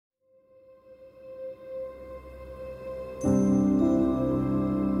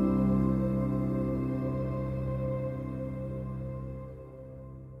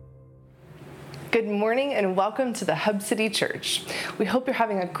Good morning and welcome to the Hub City Church. We hope you're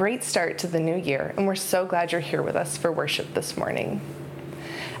having a great start to the new year, and we're so glad you're here with us for worship this morning.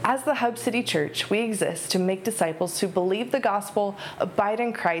 As the Hub City Church, we exist to make disciples who believe the gospel, abide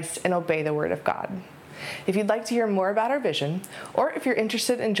in Christ, and obey the word of God. If you'd like to hear more about our vision, or if you're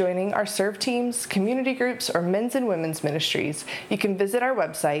interested in joining our serve teams, community groups, or men's and women's ministries, you can visit our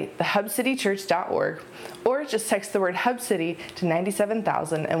website, thehubcitychurch.org, or just text the word Hub City to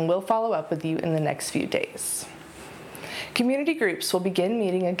 97,000 and we'll follow up with you in the next few days. Community groups will begin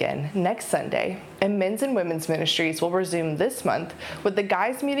meeting again next Sunday, and men's and women's ministries will resume this month with the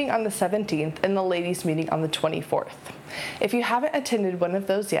guys meeting on the 17th and the ladies meeting on the 24th. If you haven't attended one of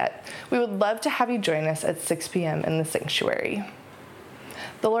those yet, we would love to have you join us at 6 p.m. in the sanctuary.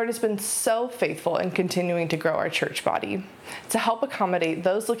 The Lord has been so faithful in continuing to grow our church body. To help accommodate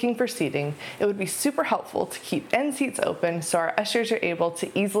those looking for seating, it would be super helpful to keep end seats open so our ushers are able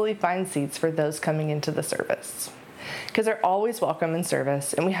to easily find seats for those coming into the service. Because they're always welcome in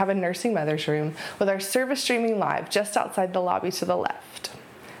service, and we have a nursing mother's room with our service streaming live just outside the lobby to the left.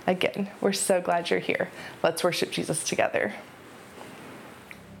 Again, we're so glad you're here. Let's worship Jesus together.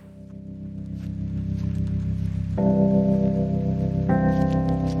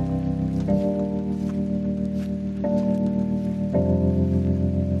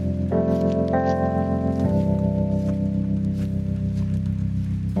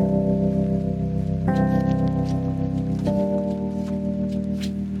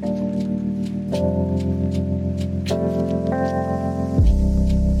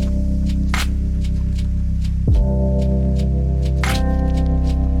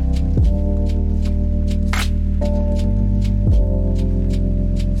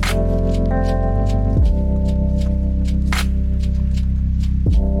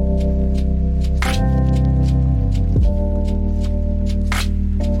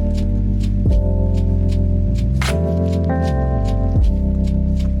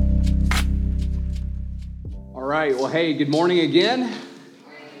 Hey, good morning again,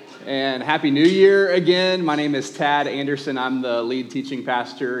 and Happy New Year again. My name is Tad Anderson. I'm the lead teaching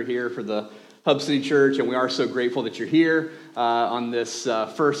pastor here for the Hub City Church, and we are so grateful that you're here on this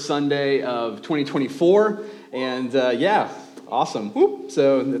first Sunday of 2024. And awesome. Whoop.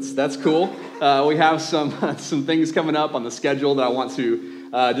 So that's cool. We have some things coming up on the schedule that I want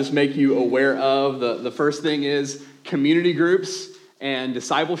to just make you aware of. The first thing is community groups and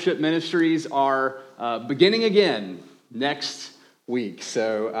discipleship ministries are beginning again next week.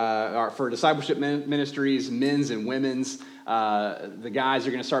 So for discipleship ministries, men's and women's, the guys are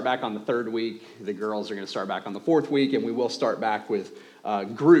going to start back on the third week. The girls are going to start back on the fourth week, and we will start back with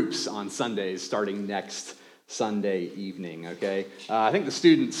groups on Sundays starting next Sunday evening. Okay, I think the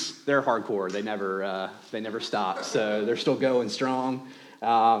students, they're hardcore. They never stop, so they're still going strong.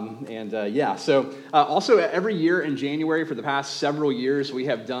 So also every year in January for the past several years, we've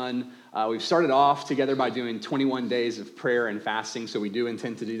started off together by doing 21 days of prayer and fasting, so we do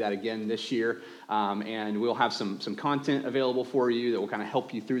intend to do that again this year, and we'll have some content available for you that will kind of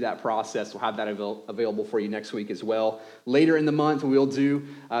help you through that process. We'll have that available for you next week as well. Later in the month, we'll do,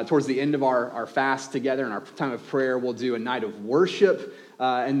 towards the end of our fast together and our time of prayer, we'll do a night of worship,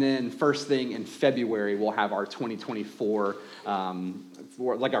 and then first thing in February, we'll have our 2024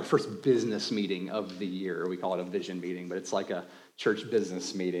 like our first business meeting of the year. We call it a vision meeting, but it's like a church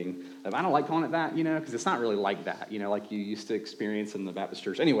business meeting. I don't like calling it that, because it's not really like that, like you used to experience in the Baptist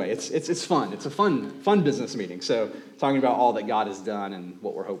church. Anyway, it's fun. It's a fun business meeting. So talking about all that God has done and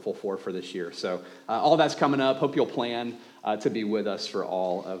what we're hopeful for this year. So all that's coming up. Hope you'll plan to be with us for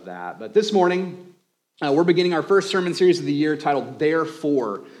all of that. But this morning, we're beginning our first sermon series of the year titled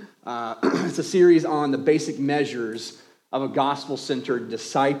Therefore. It's a series on the basic measures of a gospel-centered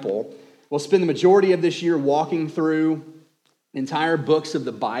disciple. We'll spend the majority of this year walking through entire books of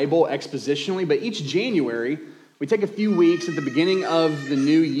the Bible expositionally, but each January, we take a few weeks at the beginning of the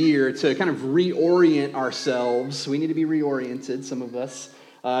new year to kind of reorient ourselves. We need to be reoriented, some of us,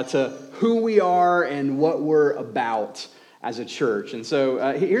 to who we are and what we're about as a church. And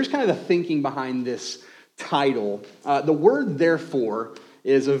so here's kind of the thinking behind this title. The word therefore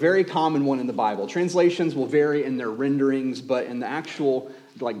is a very common one in the Bible. Translations will vary in their renderings, but in the actual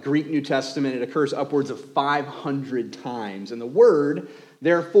Greek New Testament, it occurs upwards of 500 times. And the word,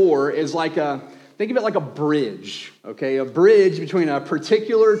 therefore, is think of it like a bridge, okay? A bridge between a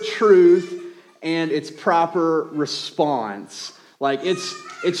particular truth and its proper response. Like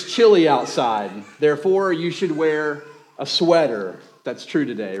it's chilly outside, therefore you should wear a sweater. That's true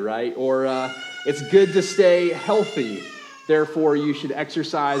today, right? Or it's good to stay healthy, therefore you should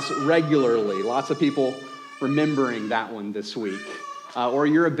exercise regularly. Lots of people remembering that one this week. or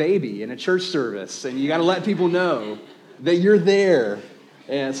you're a baby in a church service, and you got to let people know that you're there,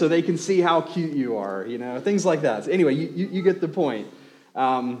 and so they can see how cute you are, things like that. So anyway, you get the point.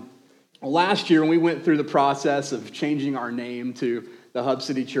 Last year, when we went through the process of changing our name to the Hub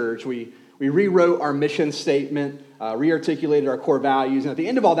City Church, we rewrote our mission statement, rearticulated our core values, and at the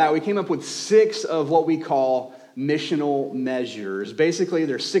end of all that, we came up with 6 of what we call missional measures. Basically,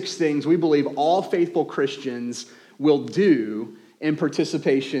 there's 6 things we believe all faithful Christians will do in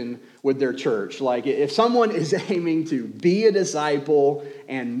participation with their church. Like, if someone is aiming to be a disciple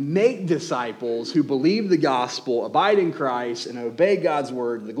and make disciples who believe the gospel, abide in Christ, and obey God's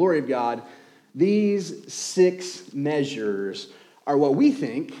word, the glory of God, these 6 measures are what we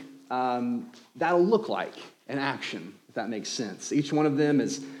think that'll look like in action, if that makes sense. Each one of them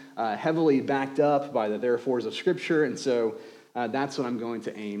is heavily backed up by the therefores of Scripture, and so that's what I'm going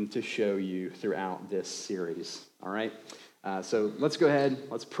to aim to show you throughout this series, all right? So let's go ahead,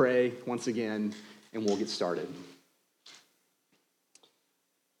 let's pray once again, and we'll get started.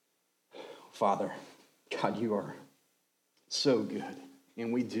 Father, God, you are so good,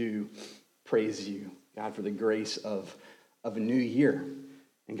 and we do praise you, God, for the grace of a new year.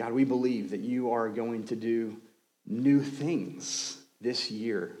 And God, we believe that you are going to do new things this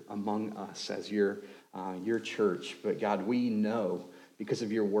year among us as your church. But God, we know because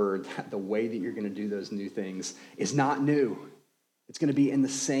of your word that the way that you're going to do those new things is not new. It's going to be in the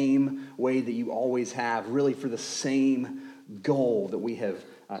same way that you always have, really for the same goal that we have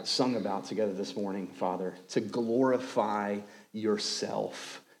sung about together this morning, Father, to glorify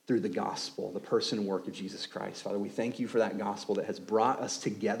yourself through the gospel, the person and work of Jesus Christ. Father, we thank you for that gospel that has brought us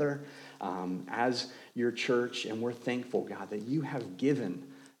together as your church, and we're thankful, God, that you have given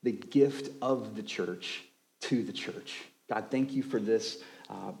the gift of the church to the church. God, thank you for this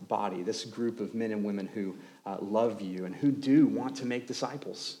body, this group of men and women who love you and who do want to make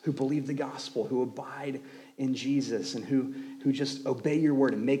disciples, who believe the gospel, who abide in Jesus, and who just obey your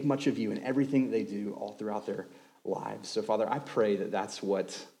word and make much of you in everything that they do all throughout their lives. So, Father, I pray that that's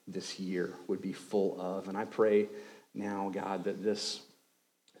what this year would be full of. And I pray now, God, that this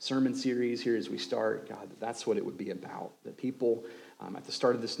sermon series here as we start, God, that's what it would be about. That people at the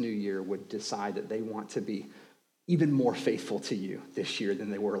start of this new year would decide that they want to be even more faithful to you this year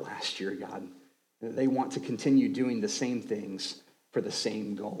than they were last year, God. That they want to continue doing the same things for the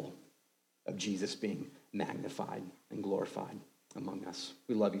same goal of Jesus being magnified and glorified among us.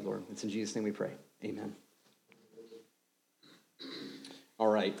 We love you, Lord. It's in Jesus' name we pray. Amen. All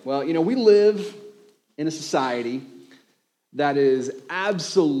right. Well, we live in a society that is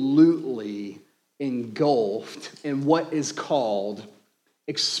absolutely engulfed in what is called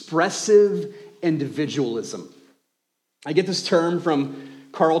expressive individualism. I get this term from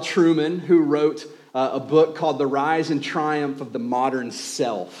Carl Trueman, who wrote a book called The Rise and Triumph of the Modern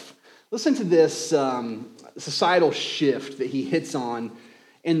Self. Listen to this societal shift that he hits on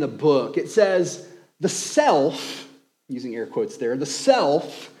in the book. It says, the self, using air quotes there, the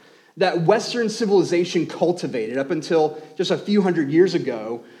self that Western civilization cultivated up until just a few hundred years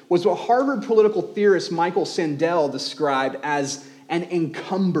ago was what Harvard political theorist Michael Sandel described as an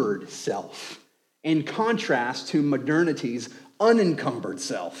encumbered self, in contrast to modernity's unencumbered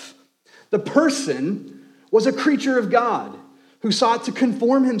self. The person was a creature of God who sought to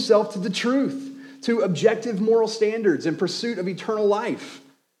conform himself to the truth, to objective moral standards in pursuit of eternal life.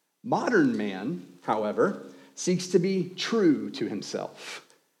 Modern man, however, seeks to be true to himself.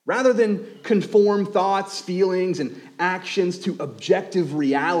 Rather than conform thoughts, feelings, and actions to objective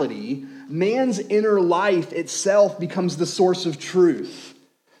reality, man's inner life itself becomes the source of truth.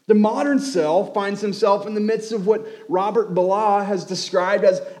 The modern self finds himself in the midst of what Robert Bala has described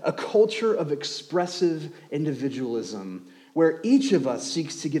as a culture of expressive individualism, where each of us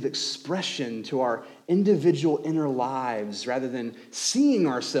seeks to give expression to our individual inner lives rather than seeing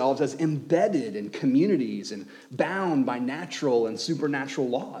ourselves as embedded in communities and bound by natural and supernatural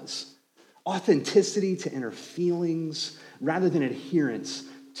laws. Authenticity to inner feelings rather than adherence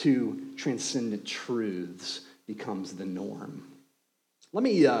to transcendent truths becomes the norm. Let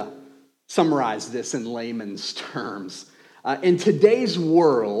me summarize this in layman's terms. In today's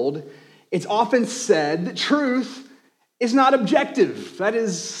world, it's often said that truth is not objective. That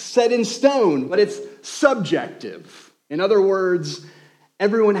is set in stone, but it's subjective. In other words,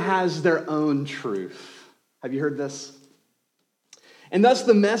 everyone has their own truth. Have you heard this? And thus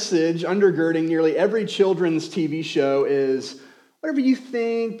the message undergirding nearly every children's TV show is whatever you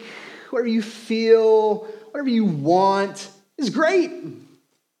think, whatever you feel, whatever you want is great.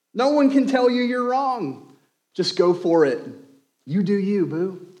 No one can tell you you're wrong. Just go for it. You do you,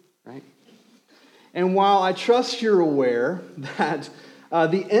 boo, right? And while I trust you're aware that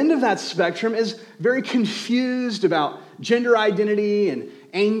The end of that spectrum is very confused about gender identity and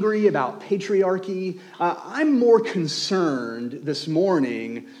angry about patriarchy. I'm more concerned this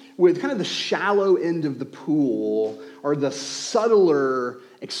morning with kind of the shallow end of the pool, or the subtler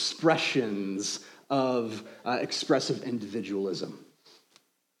expressions of expressive individualism.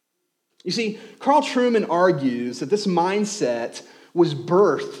 You see, Carl Trueman argues that this mindset was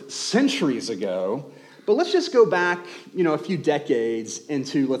birthed centuries ago, but let's just go back, a few decades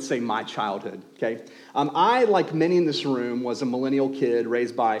into, let's say, my childhood, okay? I, like many in this room, was a millennial kid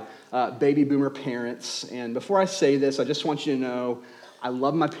raised by baby boomer parents, and before I say this, I just want you to know I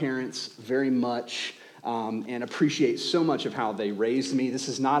love my parents very much and appreciate so much of how they raised me. This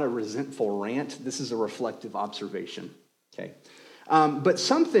is not a resentful rant. This is a reflective observation, okay? But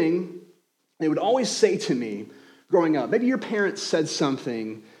something they would always say to me growing up, maybe your parents said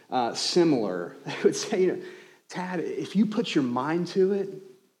something similar. They would say, Tad, if you put your mind to it,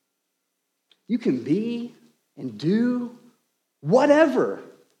 you can be and do whatever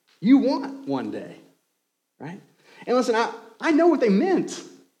you want one day, right? And listen, I know what they meant.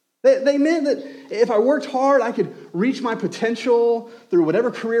 They meant that if I worked hard, I could reach my potential through whatever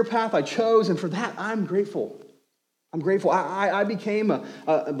career path I chose, and for that, I'm grateful. I'm grateful. I became,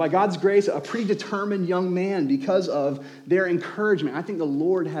 by God's grace, a predetermined young man because of their encouragement. I think the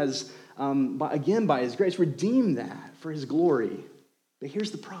Lord has, by His grace, redeemed that for His glory. But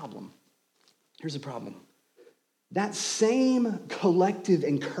here's the problem. Here's the problem. That same collective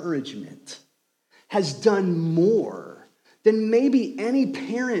encouragement has done more than maybe any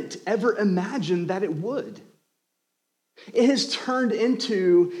parent ever imagined that it would. It has turned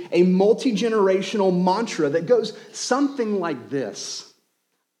into a multi-generational mantra that goes something like this: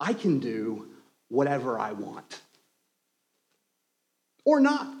 I can do whatever I want. Or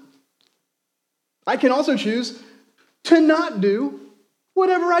not. I can also choose to not do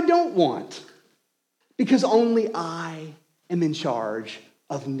whatever I don't want, because only I am in charge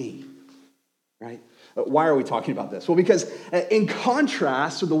of me, right? Why are we talking about this? Well, because in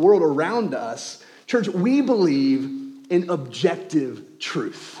contrast to the world around us, church, we believe in objective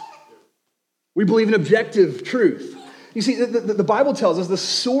truth. We believe in objective truth. You see, the Bible tells us the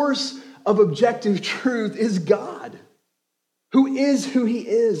source of objective truth is God, who is who He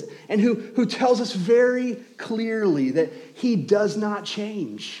is, and who tells us very clearly that He does not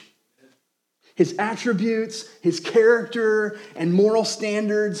change. His attributes, His character, and moral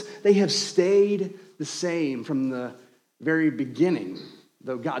standards, they have stayed the same from the very beginning,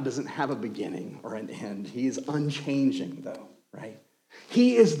 though God doesn't have a beginning or an end. He is unchanging, though, right?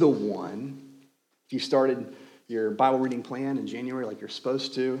 He is the one, if you started your Bible reading plan in January like you're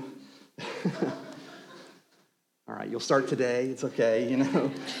supposed to, all right, you'll start today, it's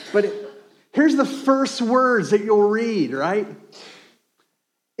okay, But here's the first words that you'll read, right?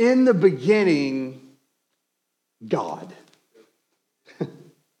 In the beginning, God.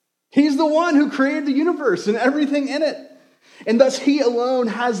 He's the one who created the universe and everything in it. And thus, He alone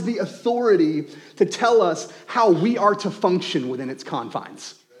has the authority to tell us how we are to function within its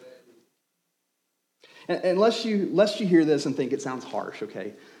confines. And lest you hear this and think it sounds harsh,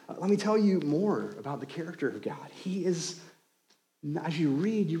 okay? Let me tell you more about the character of God. He is, as you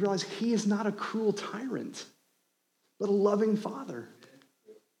read, you realize He is not a cruel tyrant, but a loving Father.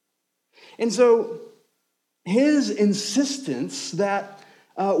 And so, His insistence that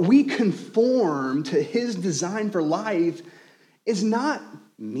we conform to His design for life is not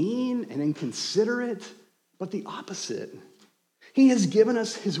mean and inconsiderate, but the opposite. He has given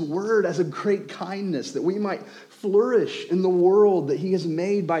us His word as a great kindness that we might flourish in the world that He has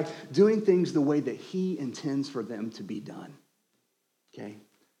made by doing things the way that He intends for them to be done. Okay?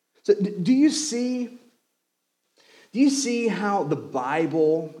 So do you see how the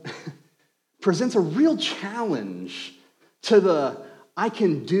Bible presents a real challenge to the I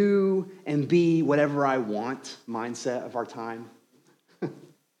can do and be whatever I want mindset of our time?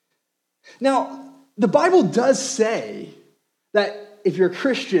 Now, the Bible does say that if you're a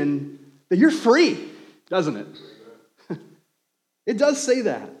Christian, that you're free, doesn't it? It does say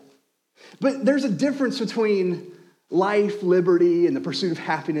that. But there's a difference between life, liberty, and the pursuit of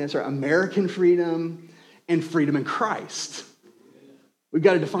happiness, or American freedom, and freedom in Christ. We've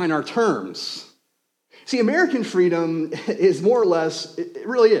got to define our terms. See, American freedom is more or less, it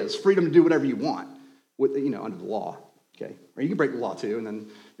really is, freedom to do whatever you want, under the law, okay? Or you can break the law too, and then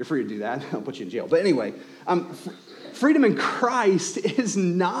you're free to do that. I'll put you in jail. But anyway, freedom in Christ is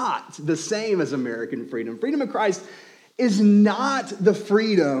not the same as American freedom. Freedom in Christ is not the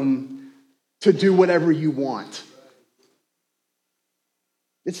freedom to do whatever you want.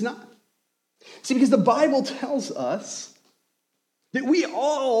 It's not. See, because the Bible tells us That we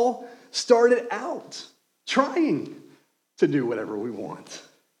all started out trying to do whatever we want.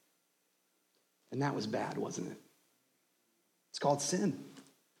 And that was bad, wasn't it? It's called sin.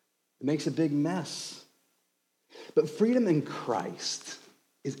 It makes a big mess. But freedom in Christ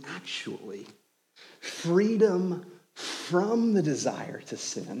is actually freedom from the desire to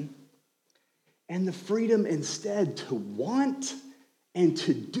sin and the freedom instead to want and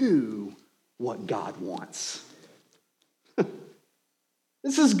to do what God wants.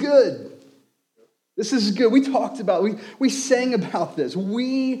 This is good. This is good. We talked about, we sang about this.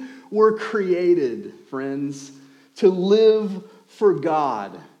 We were created, friends, to live for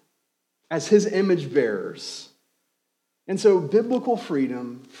God as his image bearers. And so biblical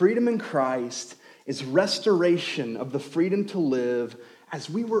freedom, freedom in Christ, is restoration of the freedom to live as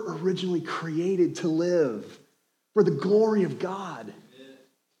we were originally created to live for the glory of God.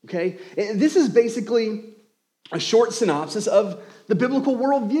 Okay? And this is basically a short synopsis of the biblical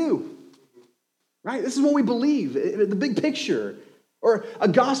worldview. Right? This is what we believe, the big picture, or a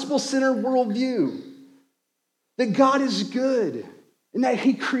gospel-centered worldview. That God is good and that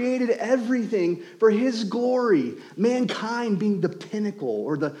he created everything for his glory, mankind being the pinnacle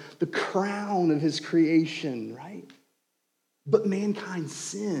or the crown of his creation, right? But mankind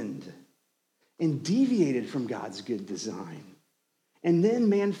sinned and deviated from God's good design. And then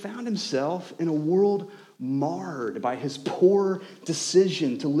man found himself in a world marred by his poor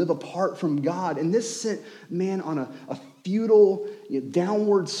decision to live apart from God. And this sent man on a futile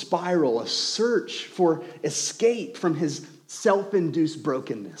downward spiral, a search for escape from his self-induced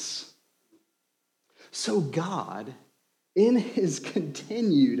brokenness. So God, in his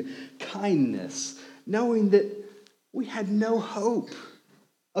continued kindness, knowing that we had no hope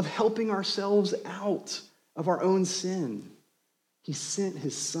of helping ourselves out of our own sin, he sent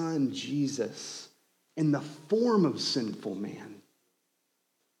his son, Jesus, in the form of sinful man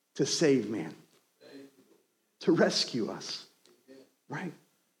to save man, to rescue us, right?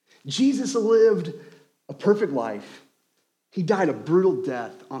 Jesus lived a perfect life. He died a brutal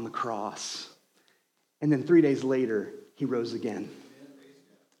death on the cross. And then 3 days later, he rose again.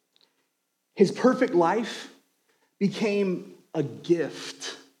 His perfect life became a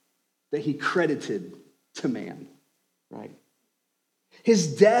gift that he credited to man, right?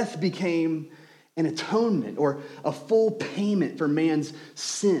 His death became an atonement or a full payment for man's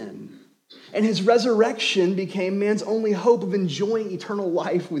sin. And his resurrection became man's only hope of enjoying eternal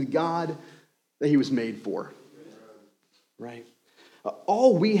life with God that he was made for. Right?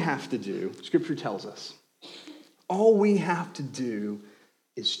 All we have to do, Scripture tells us, all we have to do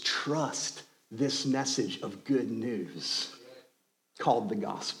is trust this message of good news called the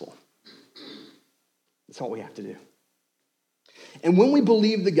gospel. That's all we have to do. And when we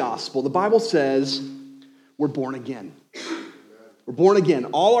believe the gospel, the Bible says we're born again. We're born again.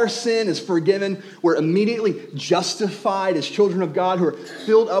 All our sin is forgiven. We're immediately justified as children of God who are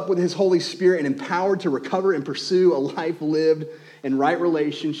filled up with his Holy Spirit and empowered to recover and pursue a life lived in right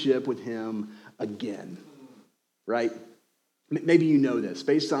relationship with him again. Right? Maybe you know this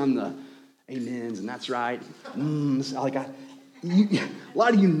based on the amens and that's right. A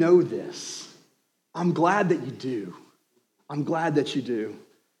lot of you know this. I'm glad that you do. I'm glad that you do.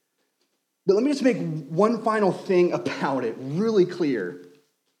 But let me just make one final thing about it really clear.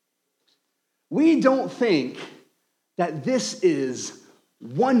 We don't think that this is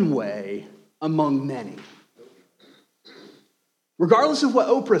one way among many. Regardless of what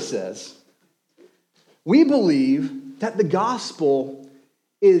Oprah says, we believe that the gospel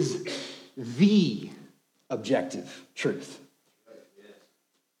is the objective truth.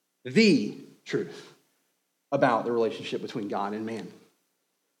 The truth about the relationship between God and man.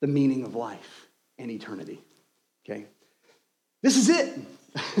 The meaning of life and eternity, okay? This is it.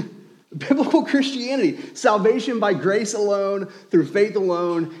 Biblical Christianity, salvation by grace alone, through faith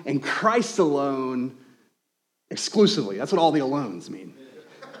alone, and Christ alone, exclusively. That's what all the alones mean.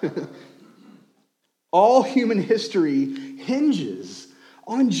 All human history hinges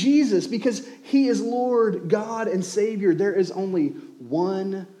on Jesus because he is Lord, God, and Savior. There is only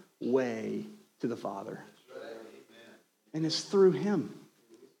one way to the Father, and it's through him.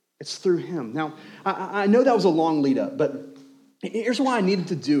 It's through him. Now, I know that was a long lead up, but here's why I needed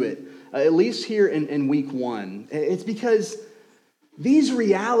to do it, at least here in week one. It's because these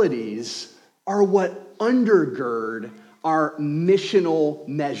realities are what undergird our missional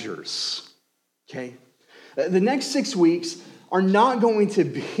measures, okay? The next 6 weeks are not going to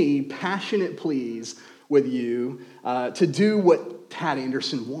be passionate pleas with you to do what Pat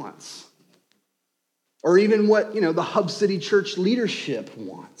Anderson wants. Or even what, the Hub City Church leadership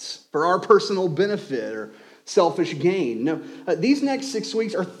wants for our personal benefit or selfish gain. No, these next 6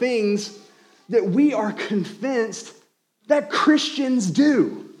 weeks are things that we are convinced that Christians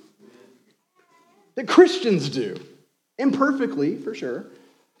do. That Christians do. Imperfectly, for sure.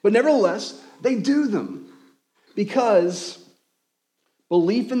 But nevertheless, they do them because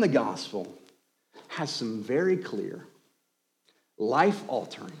belief in the gospel has some very clear,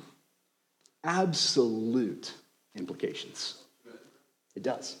 life-altering, absolute implications. It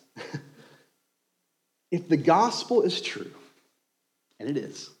does. If the gospel is true, and it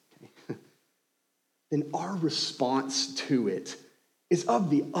is, okay, then our response to it is of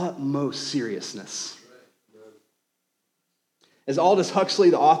the utmost seriousness. As Aldous Huxley,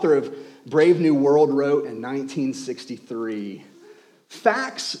 the author of Brave New World, wrote in 1963,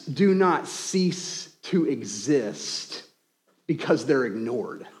 facts do not cease to exist because they're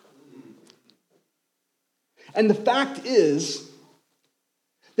ignored. And the fact is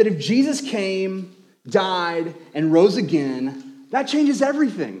that if Jesus came, died, and rose again, that changes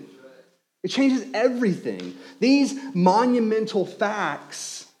everything. It changes everything. These monumental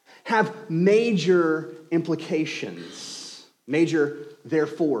facts have major implications, major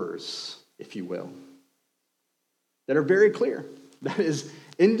therefores, if you will, that are very clear. That is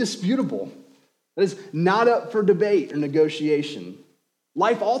indisputable. That is not up for debate or negotiation.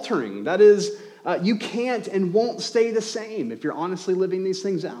 Life-altering. That is, you can't and won't stay the same if you're honestly living these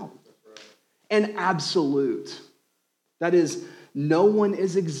things out. And absolute. That is, no one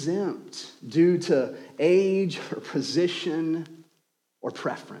is exempt due to age or position or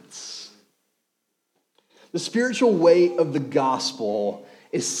preference. The spiritual weight of the gospel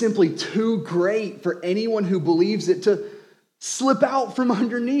is simply too great for anyone who believes it to slip out from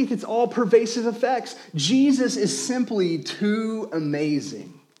underneath its all-pervasive effects. Jesus is simply too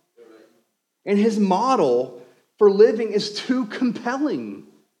amazing. And his model for living is too compelling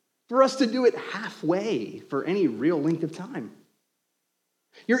for us to do it halfway for any real length of time.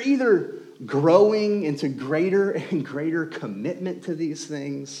 You're either growing into greater and greater commitment to these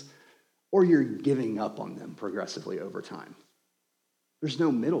things, or you're giving up on them progressively over time. There's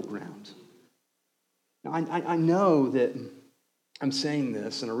no middle ground. Now, I know that I'm saying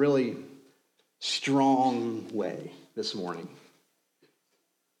this in a really strong way this morning,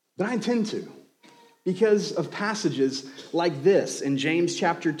 but I intend to, because of passages like this in James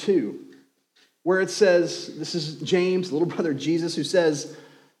chapter 2, where it says, this is James, little brother Jesus, who says,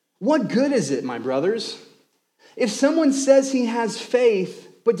 "What good is it, my brothers, if someone says he has faith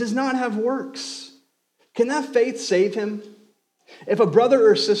but does not have works? Can that faith save him? If a brother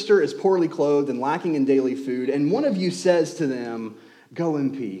or sister is poorly clothed and lacking in daily food, and one of you says to them, 'Go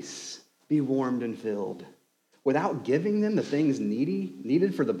in peace, be warmed and filled,' without giving them the things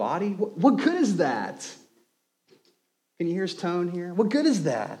needed for the body, what good is that?" Can you hear his tone here? What good is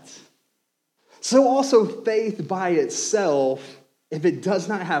that? So also faith by itself, if it does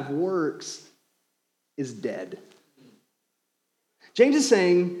not have works, is dead. James is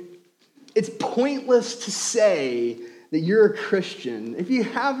saying it's pointless to say that you're a Christian if you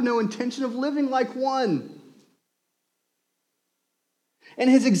have no intention of living like one. And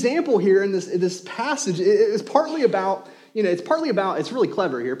his example here in this passage is partly about, it's really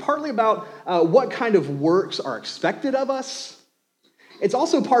clever here, partly about what kind of works are expected of us. It's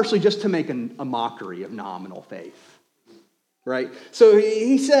also partially just to make a mockery of nominal faith, right? So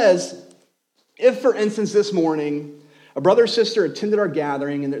he says, if, for instance, this morning, a brother or sister attended our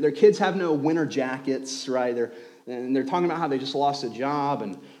gathering and their kids have no winter jackets, right? They're talking about how they just lost a job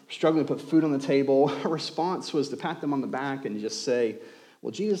and struggling to put food on the table. Our response was to pat them on the back and just say,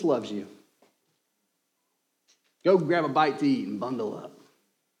 "Well, Jesus loves you. Go grab a bite to eat and bundle up."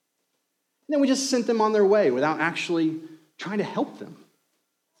 And then we just sent them on their way without actually trying to help them.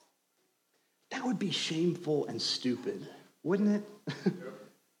 That would be shameful and stupid, wouldn't it?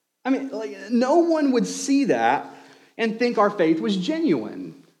 I mean, no one would see that and think our faith was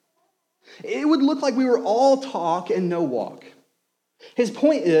genuine. It would look like we were all talk and no walk. His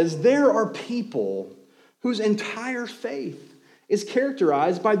point is, there are people whose entire faith is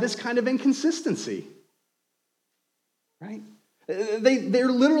characterized by this kind of inconsistency, right?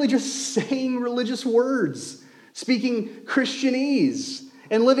 They're literally just saying religious words, speaking Christianese,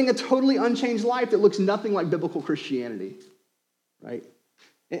 and living a totally unchanged life that looks nothing like biblical Christianity, right?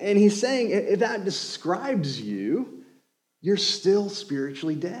 And he's saying, if that describes you, you're still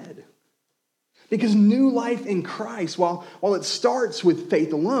spiritually dead. Because new life in Christ, while it starts with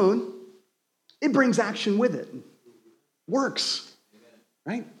faith alone, it brings action with it. Works,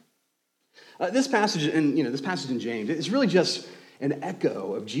 right? This passage in James is really just an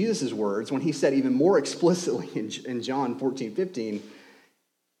echo of Jesus' words when he said even more explicitly in John 14:15,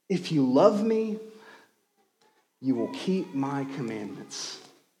 "If you love me, you will keep my commandments.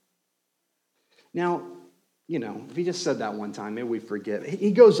 Now, if he just said that one time, maybe we forget.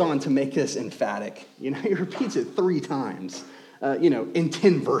 He goes on to make this emphatic. He repeats it 3 times, in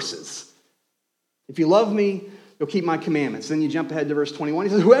 10 verses. If you love me, you'll keep my commandments. Then you jump ahead to verse 21.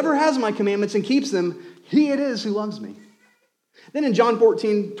 He says, whoever has my commandments and keeps them, he it is who loves me. Then in John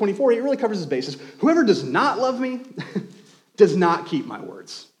 14:24, he really covers his bases. Whoever does not love me does not keep my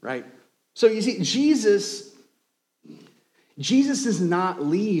words, right? So you see, Jesus does not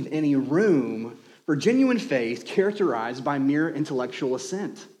leave any room for genuine faith characterized by mere intellectual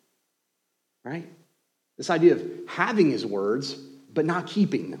assent, right? This idea of having his words, but not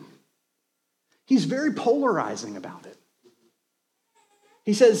keeping them. He's very polarizing about it.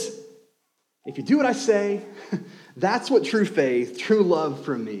 He says, if you do what I say, that's what true faith, true love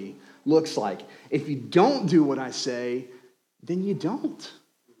from me looks like. If you don't do what I say, then you don't.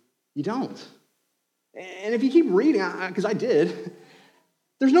 You don't. And if you keep reading, because I did,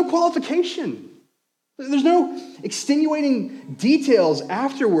 there's no qualification. There's no extenuating details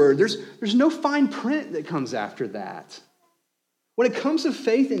afterward. There's no fine print that comes after that. When it comes to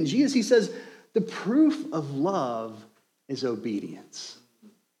faith in Jesus, he says, the proof of love is obedience.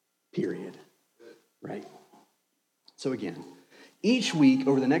 Period. Right? So again, each week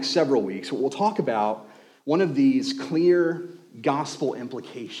over the next several weeks, we'll talk about one of these clear gospel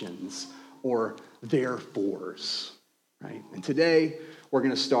implications or therefores, right? And today, we're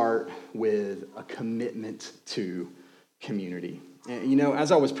going to start with a commitment to community. And,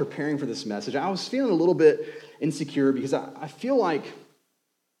 as I was preparing for this message, I was feeling a little bit insecure because I feel like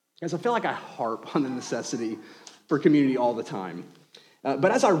I harp on the necessity for community all the time.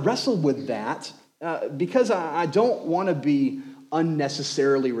 But as I wrestled with that, because I don't want to be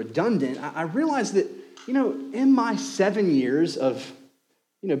unnecessarily redundant, I realized that, in my 7 years of,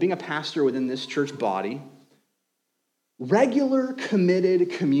 being a pastor within this church body, regular committed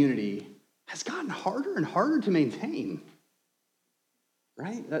community has gotten harder and harder to maintain,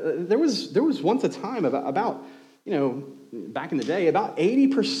 right? There was once a time about back in the day, about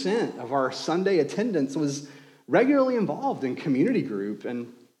 80% of our Sunday attendance was regularly involved in community group.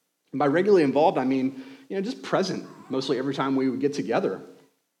 And by regularly involved, I mean, just present mostly every time we would get together.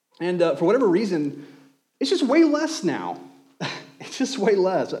 And for whatever reason, it's just way less now. It's just way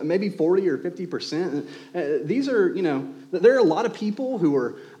less, maybe 40 or 50%. These are, there are a lot of people who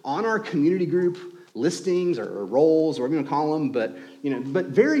are on our community group listings or roles, or whatever you want to call them, but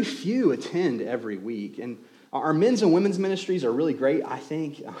very few attend every week. And our men's and women's ministries are really great, I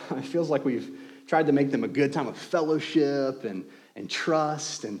think. It feels like we've tried to make them a good time of fellowship and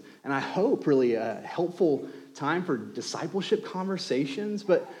trust, and I hope really a helpful time for discipleship conversations.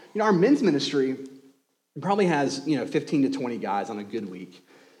 But, our men's ministry probably has, 15 to 20 guys on a good week.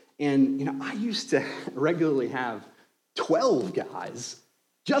 And, I used to regularly have 12 guys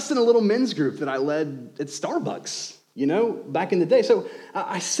just in a little men's group that I led at Starbucks, back in the day. So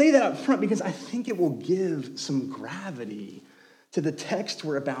I say that up front because I think it will give some gravity to the text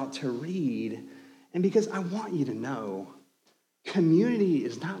we're about to read. And because I want you to know, community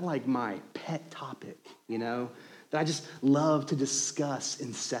is not like my pet topic, that I just love to discuss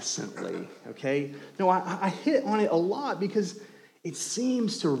incessantly, okay? No, I hit on it a lot because it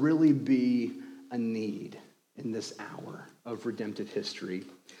seems to really be a need in this hour of redemptive history,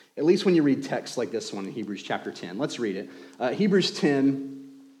 at least when you read texts like this one in Hebrews chapter 10. Let's read it. Hebrews 10,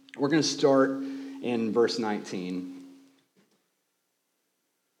 we're going to start in verse 19.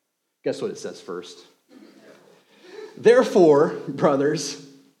 Guess what it says first? Therefore, brothers,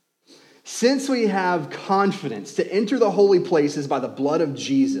 since we have confidence to enter the holy places by the blood of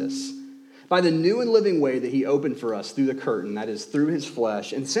Jesus, by the new and living way that he opened for us through the curtain, that is, through his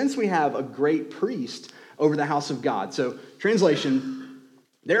flesh, and since we have a great priest over the house of God. So, translation,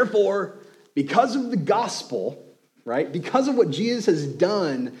 therefore, because of the gospel, right, because of what Jesus has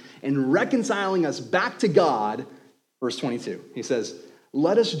done in reconciling us back to God, verse 22, he says,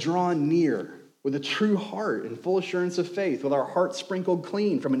 let us draw near with a true heart and full assurance of faith, with our hearts sprinkled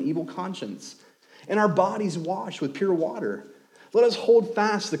clean from an evil conscience, and our bodies washed with pure water. Let us hold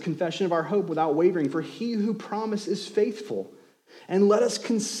fast the confession of our hope without wavering, for he who promised is faithful. And let us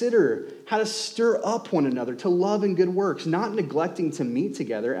consider how to stir up one another to love and good works, not neglecting to meet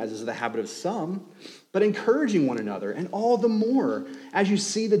together, as is the habit of some, but encouraging one another, and all the more as you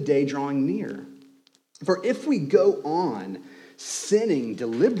see the day drawing near. For if we go on sinning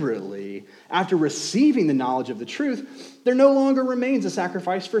deliberately after receiving the knowledge of the truth, there no longer remains a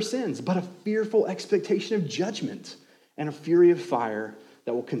sacrifice for sins, but a fearful expectation of judgment and a fury of fire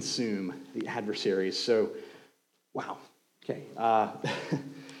that will consume the adversaries. So, wow. Okay.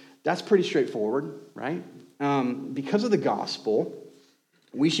 That's pretty straightforward, right? because of the gospel,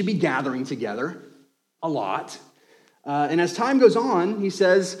 we should be gathering together a lot. And as time goes on, he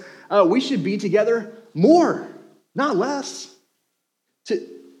says, we should be together more, not less.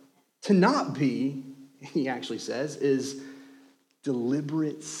 To not be, he actually says, is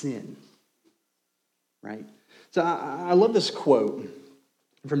deliberate sin, right? So I love this quote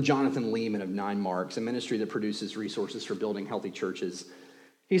from Jonathan Lehman of 9 Marks, a ministry that produces resources for building healthy churches.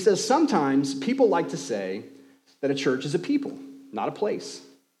 He says, sometimes people like to say that a church is a people, not a place.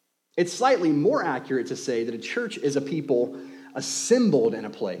 It's slightly more accurate to say that a church is a people assembled in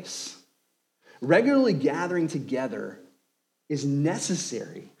a place. Regularly gathering together is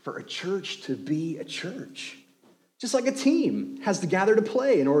necessary for a church to be a church. Just like a team has to gather to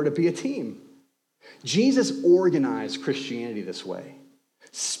play in order to be a team. Jesus organized Christianity this way.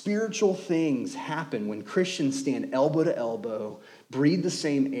 Spiritual things happen when Christians stand elbow to elbow, breathe the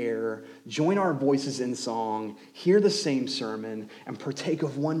same air, join our voices in song, hear the same sermon, and partake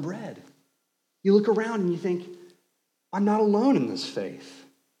of one bread. You look around and you think, I'm not alone in this faith.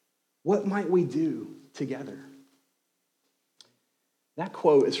 What might we do together? That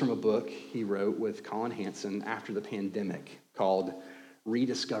quote is from a book he wrote with Colin Hansen after the pandemic called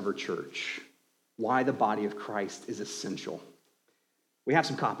Rediscover Church: Why the Body of Christ is Essential. We have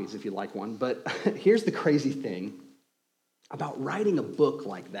some copies if you'd like one, but here's the crazy thing about writing a book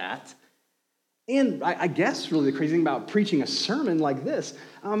like that, and I guess really the crazy thing about preaching a sermon like this,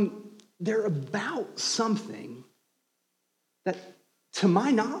 they're about something that, to my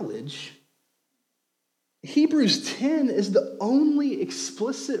knowledge, Hebrews 10 is the only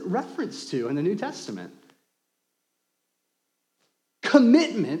explicit reference to in the New Testament.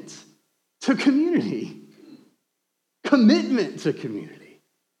 Commitment to community. Commitment to community.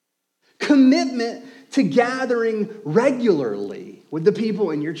 Commitment to gathering regularly with the people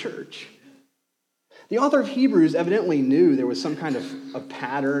in your church. The author of Hebrews evidently knew there was some kind of a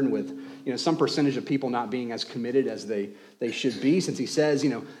pattern with some percentage of people not being as committed as they should be, since he says,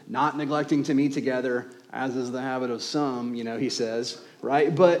 not neglecting to meet together, as is the habit of some, he says,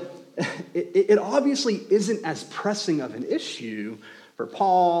 right? But it obviously isn't as pressing of an issue for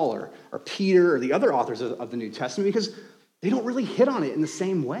Paul or Peter or the other authors of the New Testament because they don't really hit on it in the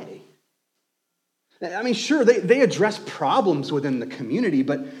same way. I mean, sure, they address problems within the community,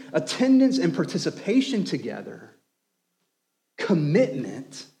 but attendance and participation together,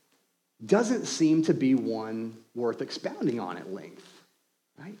 commitment, doesn't seem to be one worth expounding on at length,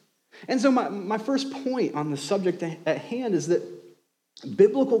 right? And so my first point on the subject at hand is that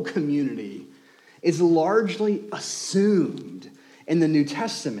biblical community is largely assumed in the New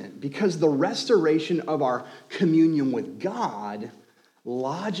Testament because the restoration of our communion with God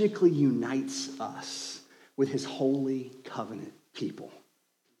logically unites us with his holy covenant people.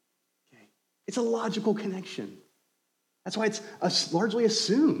 Okay? It's a logical connection. That's why it's largely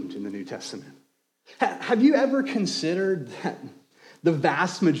assumed in the New Testament. Have you ever considered that the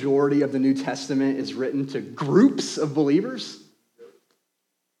vast majority of the New Testament is written to groups of believers?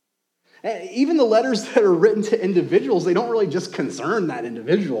 Even the letters that are written to individuals, they don't really just concern that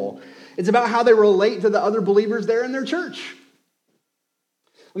individual. It's about how they relate to the other believers there in their church.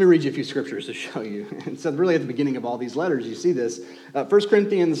 Let me read you a few scriptures to show you. And so really at the beginning of all these letters, you see this. 1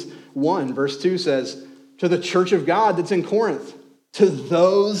 Corinthians 1, verse 2 says, to the church of God that's in Corinth, to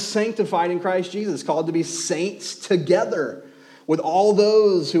those sanctified in Christ Jesus, called to be saints together with all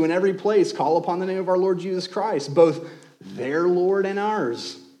those who in every place call upon the name of our Lord Jesus Christ, both their Lord and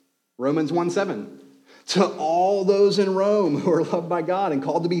ours. Romans 1:7. To all those in Rome who are loved by God and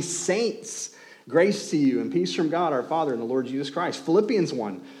called to be saints, grace to you and peace from God our Father and the Lord Jesus Christ. Philippians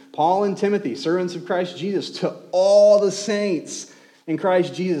 1. Paul and Timothy, servants of Christ Jesus, to all the saints in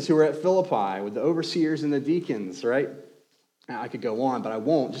Christ Jesus who are at Philippi with the overseers and the deacons, right? Now, I could go on, but I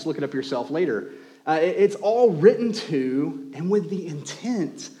won't. Just look it up yourself later. It's all written to and with the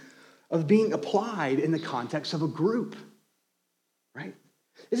intent of being applied in the context of a group, right?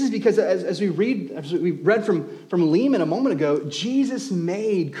 This is because as we read from Lehman a moment ago, Jesus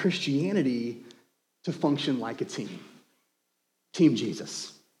made Christianity to function like a team. Team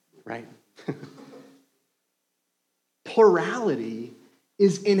Jesus, right? Plurality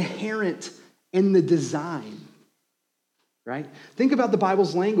is inherent in the design, right? Think about the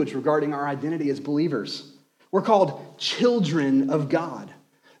Bible's language regarding our identity as believers. We're called children of God,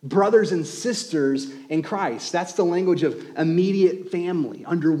 brothers and sisters in Christ. That's the language of immediate family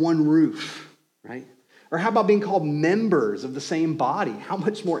under one roof, right? Or how about being called members of the same body? How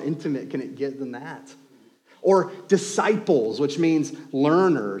much more intimate can it get than that? Or disciples, which means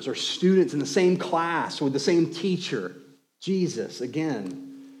learners or students in the same class with the same teacher, Jesus, again.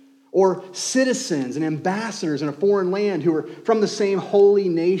 or citizens and ambassadors in a foreign land who are from the same holy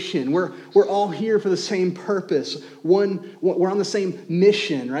nation. We're all here for the same purpose. We're on the same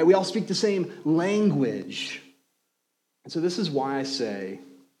mission, right? We all speak the same language. And so this is why I say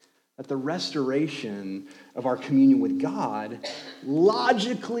that the restoration of our communion with God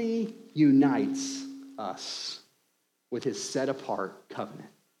logically unites us with his set-apart covenant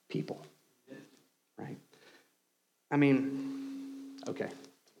people, right? I mean, okay.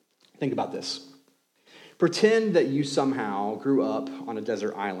 Think about this. Pretend that you somehow grew up on a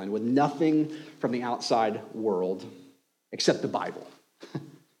desert island with nothing from the outside world except the Bible.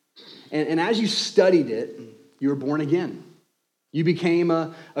 And as you studied it, you were born again. You became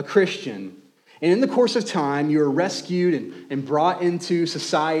a Christian. And in the course of time, you were rescued and brought into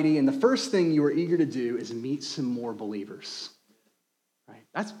society. And the first thing you were eager to do is meet some more believers. Right?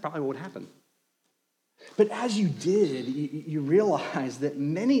 That's probably what would happen. But as you did, you realized that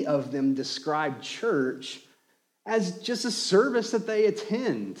many of them described church as just a service that they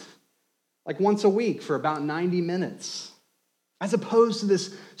attend, like once a week for about 90 minutes, as opposed to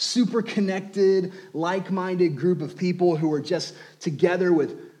this super connected, like-minded group of people who are just together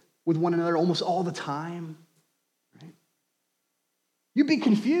with one another almost all the time. Right? You'd be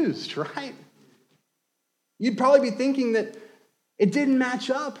confused, right? You'd probably be thinking that it didn't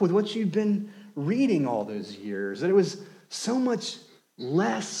match up with what you'd been reading all those years, that it was so much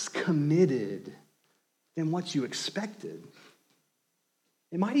less committed than what you expected.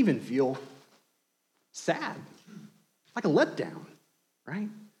 It might even feel sad, like a letdown, right?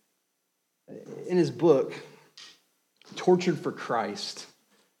 In his book, Tortured for Christ,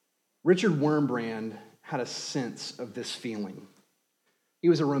 Richard Wurmbrand had a sense of this feeling. He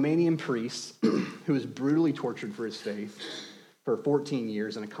was a Romanian priest who was brutally tortured for his faith for 14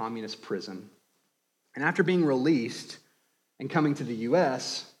 years in a communist prison. And after being released and coming to the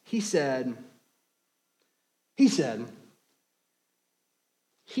U.S., he said,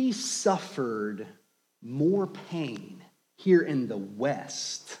 he suffered more pain here in the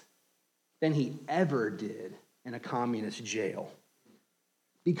West than he ever did in a communist jail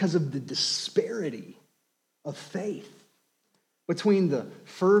because of the disparity of faith between the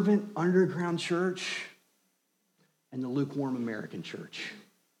fervent underground church and the lukewarm American church.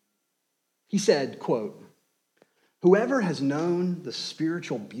 He said, quote, "Whoever has known the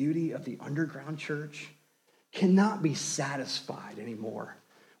spiritual beauty of the underground church cannot be satisfied anymore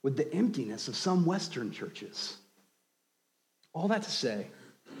with the emptiness of some Western churches." All that to say,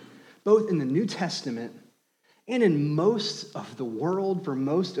 both in the New Testament and in most of the world for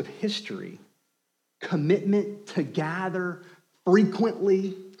most of history, commitment to gather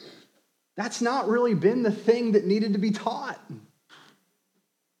frequently, that's not really been the thing that needed to be taught.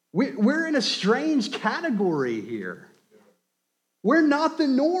 We're in a strange category here. We're not the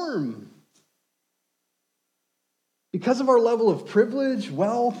norm. Because of our level of privilege,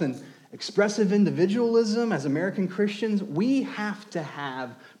 wealth, and expressive individualism as American Christians, we have to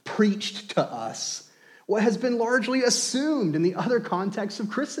have preached to us what has been largely assumed in the other contexts of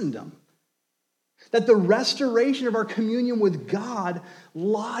Christendom. That the restoration of our communion with God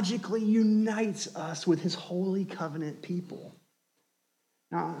logically unites us with his holy covenant people.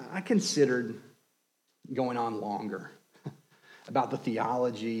 Now, I considered going on longer about the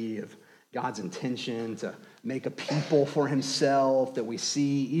theology of God's intention to make a people for himself that we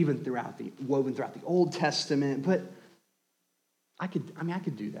see even woven throughout the Old Testament. But I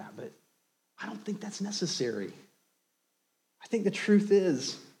could do that, but I don't think that's necessary. I think the truth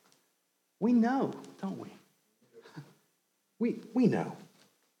is, we know, don't we? We know.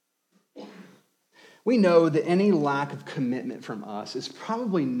 We know that any lack of commitment from us is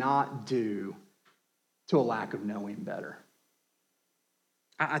probably not due to a lack of knowing better.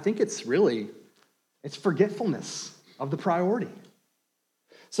 I think it's forgetfulness of the priority.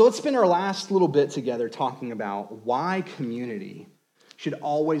 So let's spend our last little bit together talking about why community should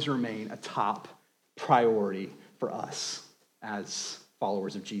always remain a top priority for us as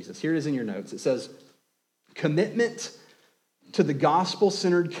followers of Jesus. Here it is in your notes. It says, commitment to the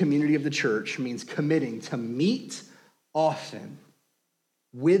gospel-centered community of the church means committing to meet often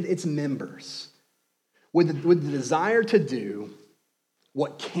with its members, with the desire to do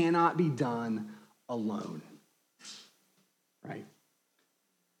what cannot be done alone, right?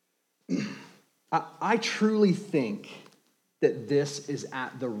 I truly think that this is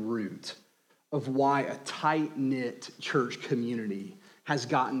at the root of why a tight-knit church community has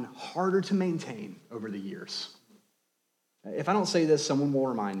gotten harder to maintain over the years. If I don't say this, someone will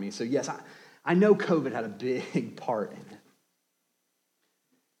remind me. So yes, I know COVID had a big part in it.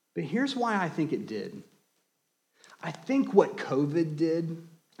 But here's why I think it did. I think what COVID did,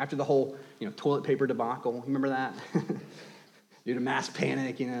 After the whole, toilet paper debacle, you remember that? Due to mass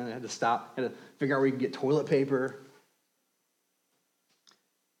panic, had to stop, had to figure out where you could get toilet paper.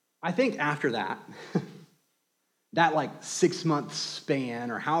 I think after that, that 6-month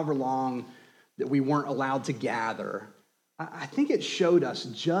span or however long that we weren't allowed to gather, I think it showed us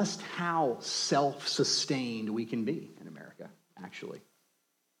just how self-sustained we can be in America, actually.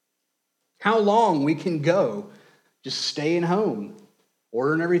 How long we can go just staying home,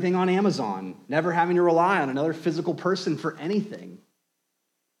 ordering everything on Amazon, never having to rely on another physical person for anything,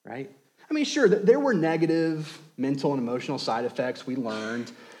 right? I mean, sure, there were negative mental and emotional side effects we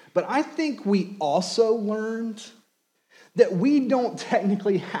learned, but I think we also learned that we don't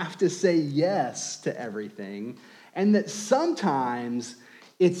technically have to say yes to everything, and that sometimes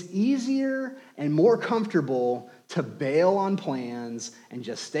it's easier and more comfortable to bail on plans and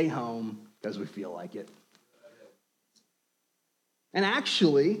just stay home because we feel like it. And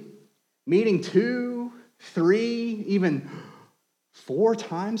actually, meeting 2, 3, even 4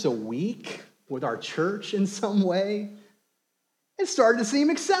 times a week with our church in some way, it started to seem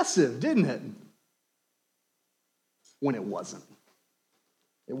excessive, didn't it? When it wasn't.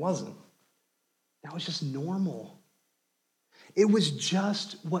 It wasn't. That was just normal. It was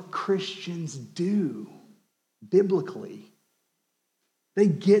just what Christians do biblically. They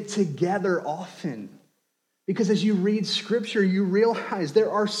get together often. Because as you read Scripture, you realize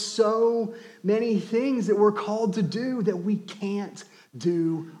there are so many things that we're called to do that we can't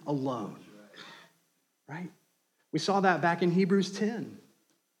do alone. Right? We saw that back in Hebrews 10.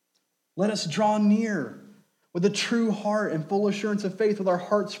 Let us draw near with a true heart and full assurance of faith, with our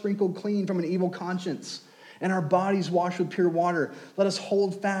hearts sprinkled clean from an evil conscience and our bodies washed with pure water. Let us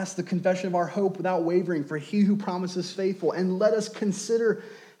hold fast the confession of our hope without wavering, for he who promises faithful. And let us consider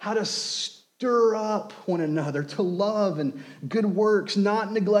how to stir up one another to love and good works,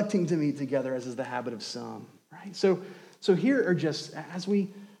 not neglecting to meet together, as is the habit of some. Right? So here are just, as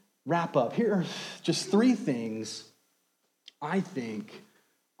we wrap up, here are just 3 things I think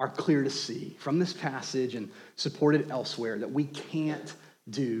are clear to see from this passage and supported elsewhere that we can't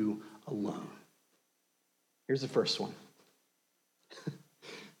do alone. Here's the first one.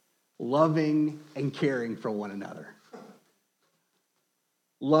 Loving and caring for one another.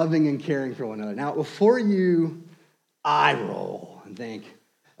 Loving and caring for one another. Now, before you eye roll and think,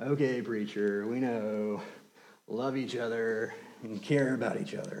 okay, preacher, we know, love each other and care about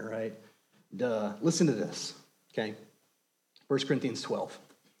each other, right? Duh. Listen to this, okay? 1 Corinthians 12.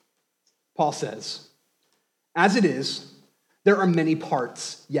 Paul says, as it is, there are many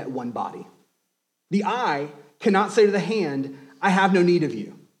parts, yet one body. The eye cannot say to the hand, I have no need of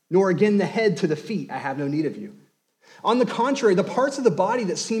you, nor again the head to the feet, I have no need of you. On the contrary, the parts of the body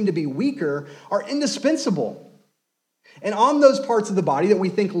that seem to be weaker are indispensable. And on those parts of the body that we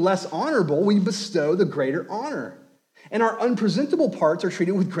think less honorable, we bestow the greater honor. And our unpresentable parts are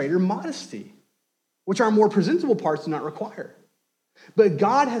treated with greater modesty, which our more presentable parts do not require. But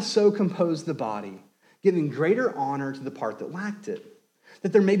God has so composed the body, giving greater honor to the part that lacked it,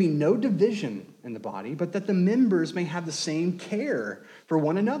 that there may be no division in the body, but that the members may have the same care for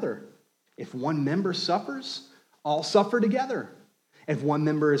one another. If one member suffers, all suffer together. If one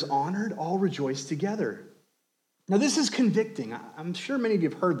member is honored, all rejoice together. Now, this is convicting. I'm sure many of you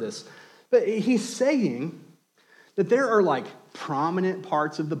have heard this, but he's saying that there are prominent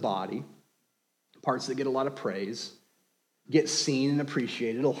parts of the body, parts that get a lot of praise, get seen and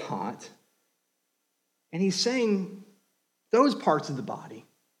appreciated a lot. And he's saying those parts of the body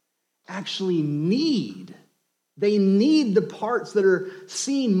actually need the parts that are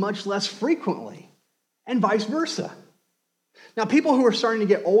seen much less frequently, and vice versa. Now, people who are starting to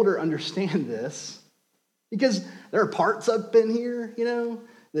get older understand this because there are parts up in here,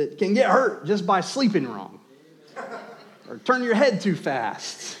 that can get hurt just by sleeping wrong or turn your head too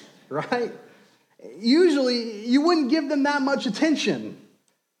fast, right? Usually, you wouldn't give them that much attention,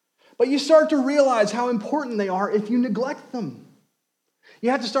 but you start to realize how important they are if you neglect them. You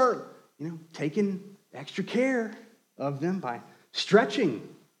have to start, taking extra care of them by stretching.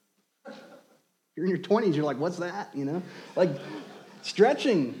 If you're in your 20s, you're like, what's that?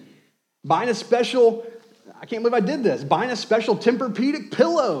 Stretching. Buying a special, I can't believe I did this, buying a special Tempur-Pedic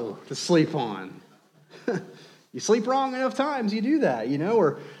pillow to sleep on. You sleep wrong enough times, you do that,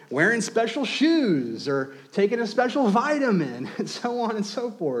 or wearing special shoes, or taking a special vitamin, and so on and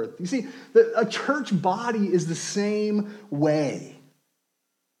so forth. You see, a church body is the same way.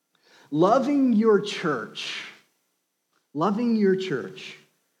 Loving your church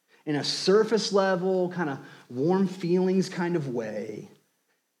in a surface level, kind of warm feelings kind of way,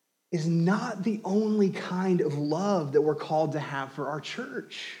 is not the only kind of love that we're called to have for our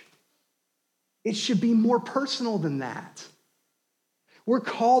church. It should be more personal than that. We're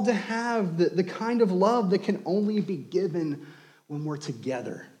called to have the kind of love that can only be given when we're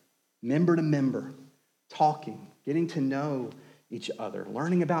together, member to member, talking, getting to know each other,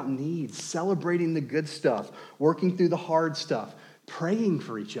 learning about needs, celebrating the good stuff, working through the hard stuff, praying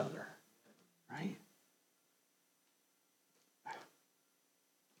for each other, right?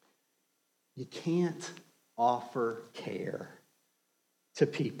 You can't offer care to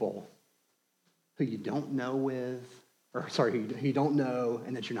people who you don't know who you don't know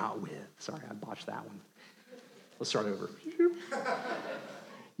and that you're not with. Sorry, I botched that one. Let's start over.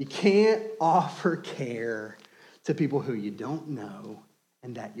 You can't offer care to people who you don't know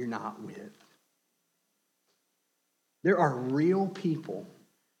and that you're not with. There are real people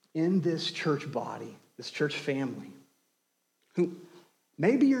in this church body, this church family, who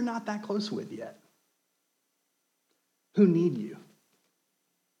maybe you're not that close with yet, who need you.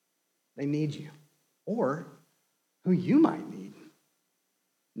 They need you. Or who you might need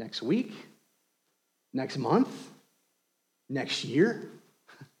next week, next month, next year.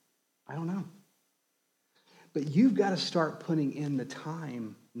 I don't know. But you've got to start putting in the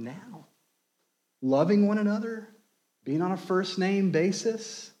time now. Loving one another, being on a first name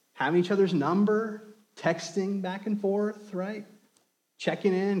basis, having each other's number, texting back and forth, right?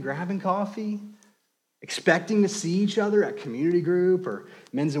 Checking in, grabbing coffee, expecting to see each other at community group or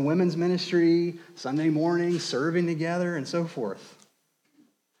men's and women's ministry, Sunday morning, serving together, and so forth.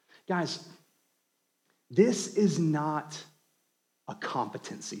 Guys, this is not a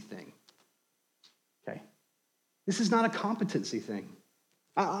competency thing, okay? This is not a competency thing.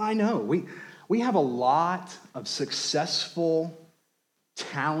 I know, we have a lot of successful,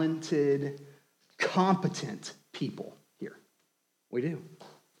 talented, competent people here. We do.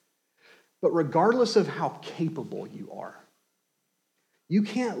 But regardless of how capable you are, you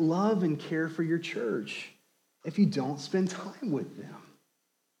can't love and care for your church if you don't spend time with them.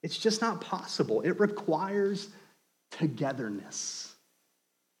 It's just not possible. It requires togetherness.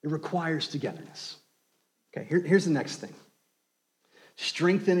 It requires togetherness. Okay, here's the next thing.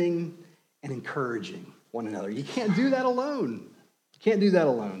 Strengthening and encouraging one another. You can't do that alone. You can't do that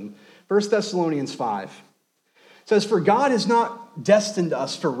alone. 1 Thessalonians 5 says, "For God has not destined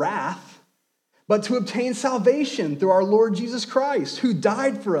us for wrath, but to obtain salvation through our Lord Jesus Christ, who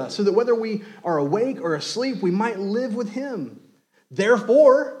died for us, so that whether we are awake or asleep, we might live with him.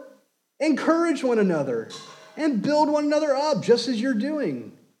 Therefore, encourage one another and build one another up, just as you're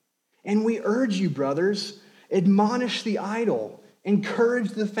doing. And we urge you, brothers, admonish the idle, encourage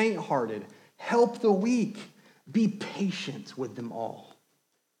the faint-hearted, help the weak, be patient with them all.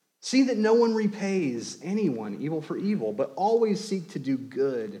 See that no one repays anyone evil for evil, but always seek to do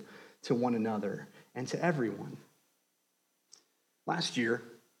good to one another and to everyone." Last year,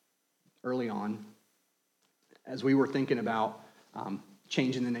 early on, as we were thinking about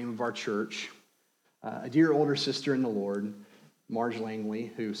changing the name of our church, a dear older sister in the Lord, Marge Langley,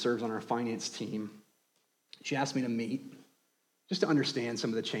 who serves on our finance team, she asked me to meet just to understand some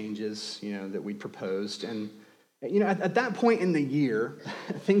of the changes, that we'd proposed. And, at that point in the year,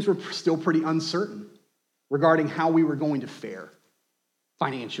 things were still pretty uncertain regarding how we were going to fare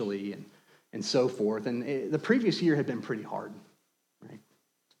financially and so forth. And the previous year had been pretty hard, right?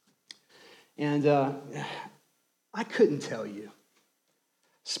 And I couldn't tell you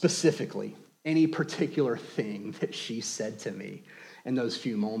specifically any particular thing that she said to me in those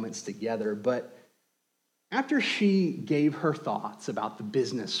few moments together, but after she gave her thoughts about the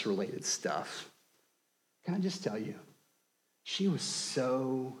business-related stuff, can I just tell you, she was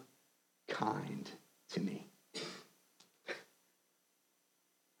so kind to me.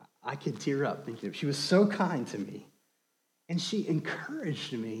 I could tear up thinking of it. She was so kind to me, and she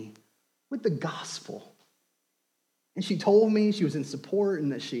encouraged me with the gospel. And she told me she was in support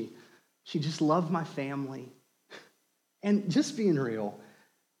and that she just loved my family. And just being real,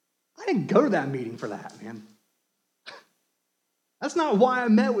 I didn't go to that meeting for that, man. That's not why I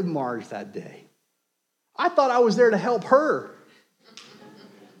met with Marge that day. I thought I was there to help her.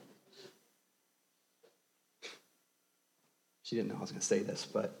 She didn't know I was going to say this,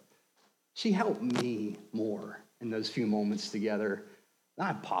 but she helped me more in those few moments together than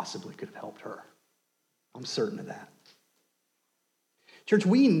I possibly could have helped her. I'm certain of that. Church,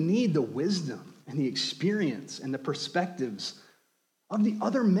 we need the wisdom and the experience and the perspectives of the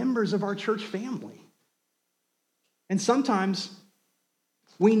other members of our church family. And sometimes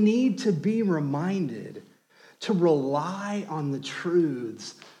we need to be reminded to rely on the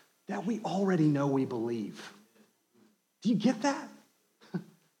truths that we already know we believe. Do you get that?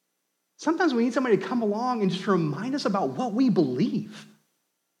 Sometimes we need somebody to come along and just remind us about what we believe,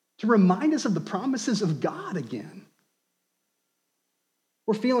 to remind us of the promises of God again.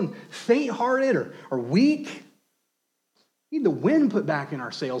 We're feeling faint-hearted or weak. We need the wind put back in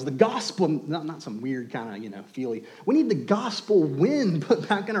our sails. The gospel, not some weird kind of, feely. We need the gospel wind put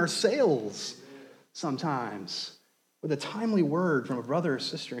back in our sails sometimes with a timely word from a brother or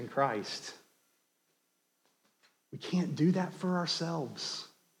sister in Christ. We can't do that for ourselves.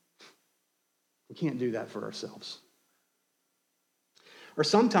 We can't do that for ourselves. Or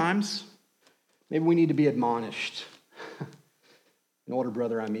sometimes, maybe we need to be admonished. An older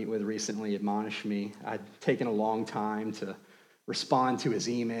brother I meet with recently admonished me. I'd taken a long time to respond to his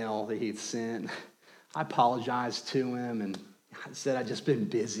email that he'd sent. I apologized to him and I said I'd just been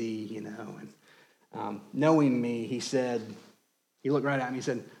busy, And knowing me, he looked right at me and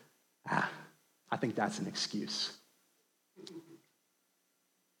said, I think that's an excuse.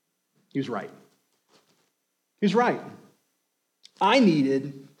 He was right. He was right. I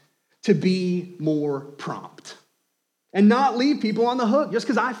needed to be more prompt and not leave people on the hook just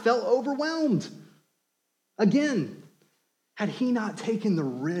because I felt overwhelmed. Again, had he not taken the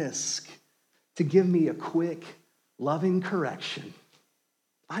risk to give me a quick, loving correction,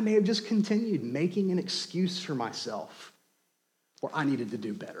 I may have just continued making an excuse for myself where I needed to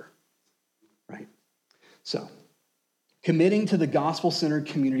do better, right? So, committing to the gospel-centered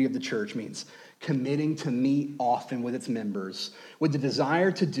community of the church means committing to meet often with its members with the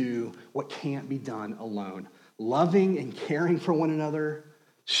desire to do what can't be done alone. Loving and caring for one another,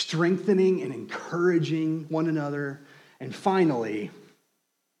 strengthening and encouraging one another, and finally,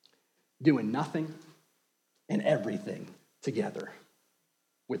 doing nothing and everything together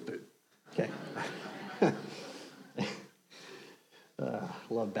with food. Okay?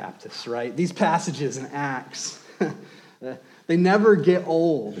 Love Baptists, right? These passages in Acts, they never get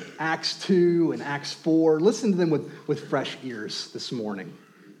old. Acts 2 and Acts 4. Listen to them with fresh ears this morning.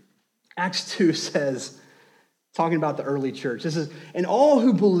 Acts 2 says, talking about the early church, this is, and all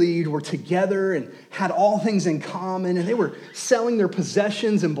who believed were together and had all things in common, and they were selling their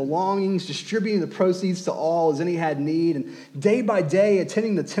possessions and belongings, distributing the proceeds to all as any had need, and day by day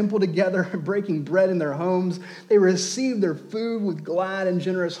attending the temple together and breaking bread in their homes. They received their food with glad and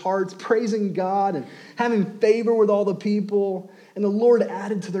generous hearts, praising God and having favor with all the people. And the Lord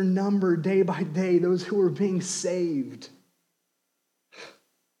added to their number day by day those who were being saved.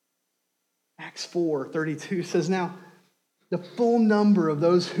 Acts 4:32 says, now, the full number of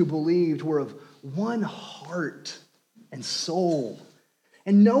those who believed were of one heart and soul.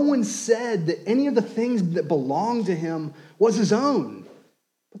 And no one said that any of the things that belonged to him was his own,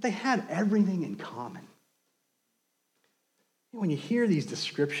 but they had everything in common. When you hear these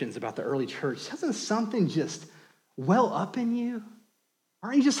descriptions about the early church, doesn't something just well up in you?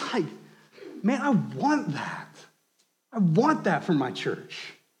 Aren't you just like, man, I want that. I want that for my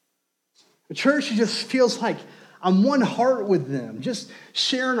church. The church just feels like I'm one heart with them, just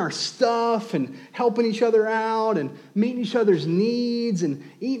sharing our stuff and helping each other out and meeting each other's needs and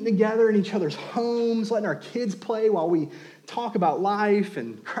eating together in each other's homes, letting our kids play while we talk about life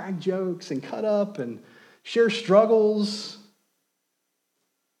and crack jokes and cut up and share struggles.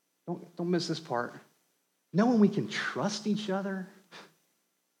 Don't miss this part. Knowing we can trust each other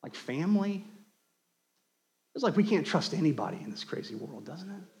like family. It's like we can't trust anybody in this crazy world, doesn't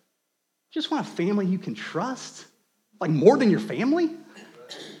it? Just want a family you can trust? Like more than your family?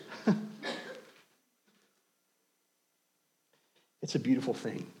 It's a beautiful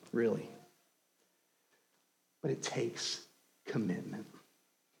thing, really. But it takes commitment.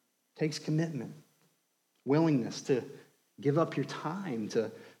 It takes commitment. Willingness to give up your time, to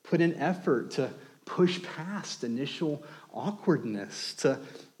put in effort, to push past initial awkwardness, to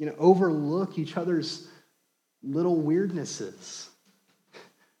overlook each other's little weirdnesses.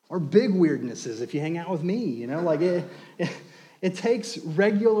 Or big weirdnesses if you hang out with me, it takes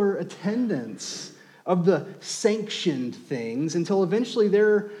regular attendance of the sanctioned things until eventually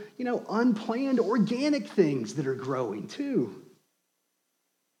they're, unplanned organic things that are growing too.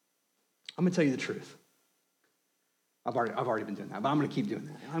 I'm going to tell you the truth. I've already been doing that, but I'm going to keep doing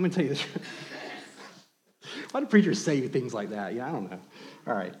that. I'm going to tell you the truth. Why do preachers say things like that? I don't know.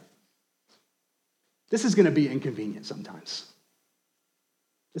 All right. This is going to be inconvenient sometimes.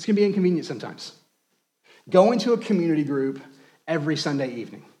 It's going to be inconvenient sometimes. Going to a community group every Sunday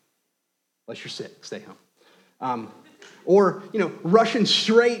evening. Unless you're sick, stay home. Or rushing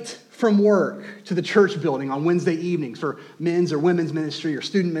straight from work to the church building on Wednesday evenings for men's or women's ministry or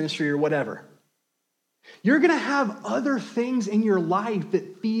student ministry or whatever. You're going to have other things in your life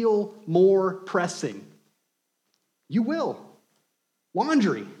that feel more pressing. You will.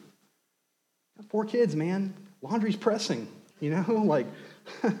 Laundry, 4 kids, man. Laundry's pressing, like,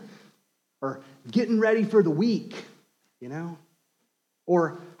 or getting ready for the week,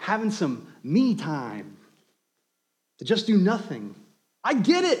 or having some me time to just do nothing. I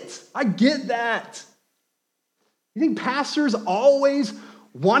get it. I get that. You think pastors always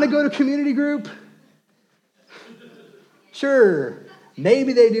want to go to community group? Sure,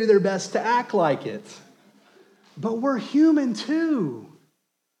 maybe they do their best to act like it. But we're human too.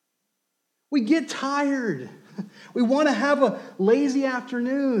 We get tired. We want to have a lazy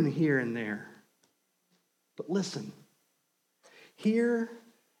afternoon here and there. But listen, here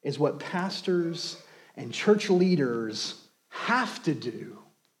is what pastors and church leaders have to do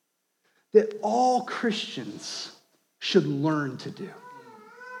that all Christians should learn to do.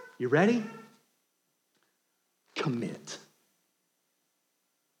 You ready? Commit.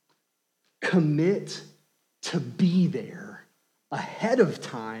 Commit to be there ahead of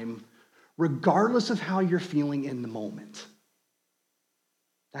time, regardless of how you're feeling in the moment.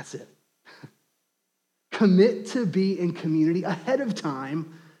 That's it. Commit to be in community ahead of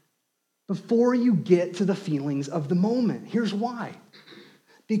time before you get to the feelings of the moment. Here's why.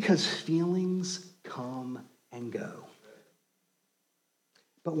 Because feelings come and go.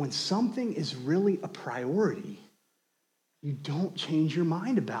 But when something is really a priority, you don't change your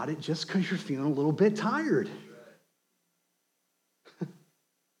mind about it just because you're feeling a little bit tired.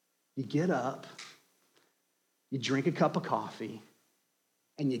 You get up, you drink a cup of coffee,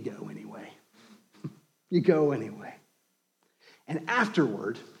 and you go anyway. You go anyway. And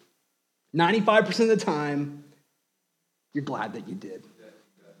afterward, 95% of the time, you're glad that you did.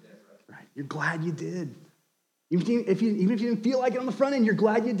 Right? You're glad you did. Even if you didn't feel like it on the front end, you're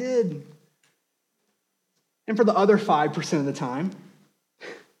glad you did. And for the other 5% of the time,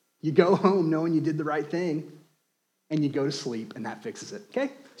 you go home knowing you did the right thing, and you go to sleep, and that fixes it,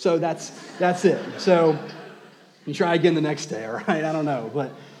 okay? So that's it. So you try again the next day, all right? I don't know.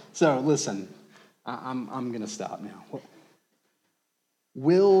 But so listen, I'm going to stop now.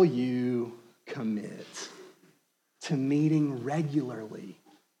 Will you commit to meeting regularly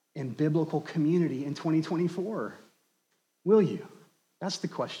in biblical community in 2024? Will you? That's the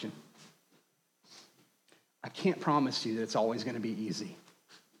question. I can't promise you that it's always going to be easy.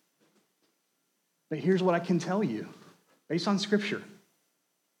 But here's what I can tell you, based on Scripture.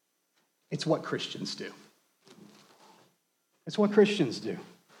 It's what Christians do. It's what Christians do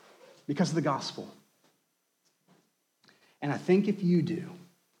because of the gospel. And I think if you do,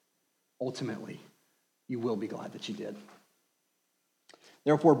 ultimately, you will be glad that you did.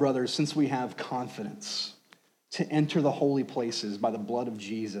 Therefore, brothers, since we have confidence to enter the holy places by the blood of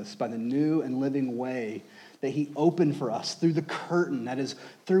Jesus, by the new and living way that he opened for us through the curtain, that is,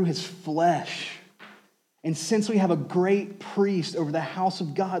 through his flesh. And since we have a great priest over the house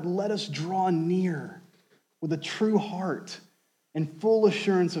of God, let us draw near with a true heart and full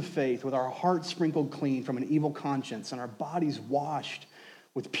assurance of faith, with our hearts sprinkled clean from an evil conscience and our bodies washed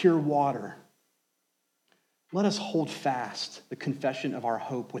with pure water. Let us hold fast the confession of our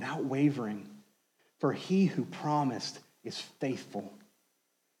hope without wavering, for he who promised is faithful.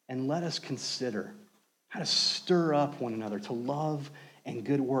 And let us consider how to stir up one another to love and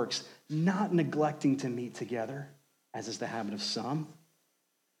good works, not neglecting to meet together, as is the habit of some,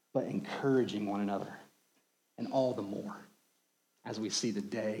 but encouraging one another, and all the more as we see the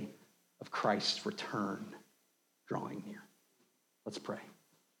day of Christ's return drawing near. Let's pray.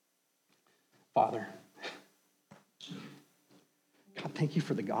 Father, God, thank you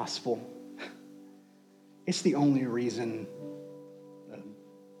for the gospel. It's the only reason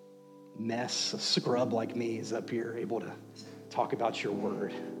a scrub like me is up here able to talk about your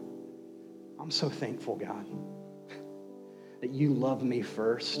word. I'm so thankful, God, that you loved me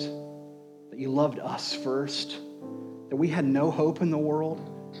first, that you loved us first, that we had no hope in the world,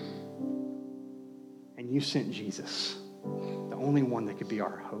 and you sent Jesus, the only one that could be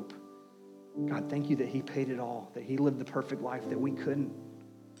our hope. God, thank you that he paid it all, that he lived the perfect life that we couldn't,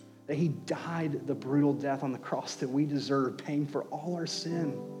 that he died the brutal death on the cross that we deserved, paying for all our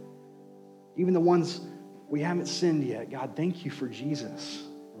sin, even the ones we haven't sinned yet. God, thank you for Jesus,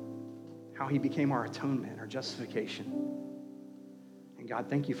 how he became our atonement, our justification. And God,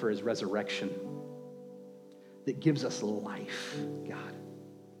 thank you for his resurrection that gives us life, God.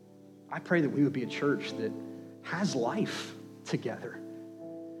 I pray that we would be a church that has life together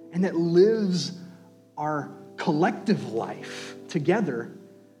and that lives our collective life together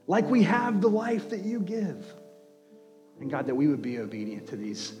like we have the life that you give. And God, that we would be obedient to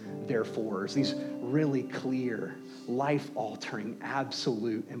these therefores, these really clear, life-altering,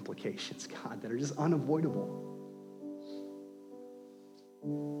 absolute implications, God, that are just unavoidable.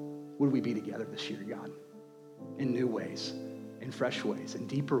 would we be together this year, God, in new ways, in fresh ways, in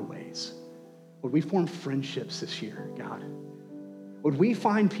deeper ways? Would we form friendships this year, God? Would we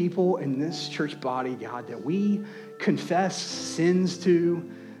find people in this church body, God, that we confess sins to,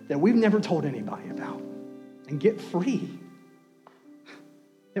 that we've never told anybody about, and get free?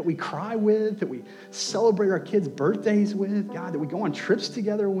 That we cry with, that we celebrate our kids' birthdays with, God, that we go on trips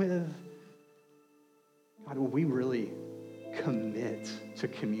together with. God, will we really commit to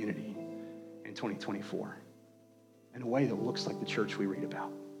community in 2024 in a way that looks like the church we read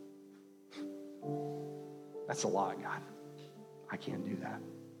about? That's a lot, God. I can't do that.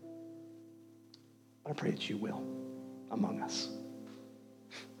 But I pray that you will among us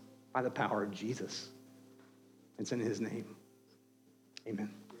by the power of Jesus. It's in his name.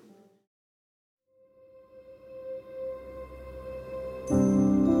 Amen.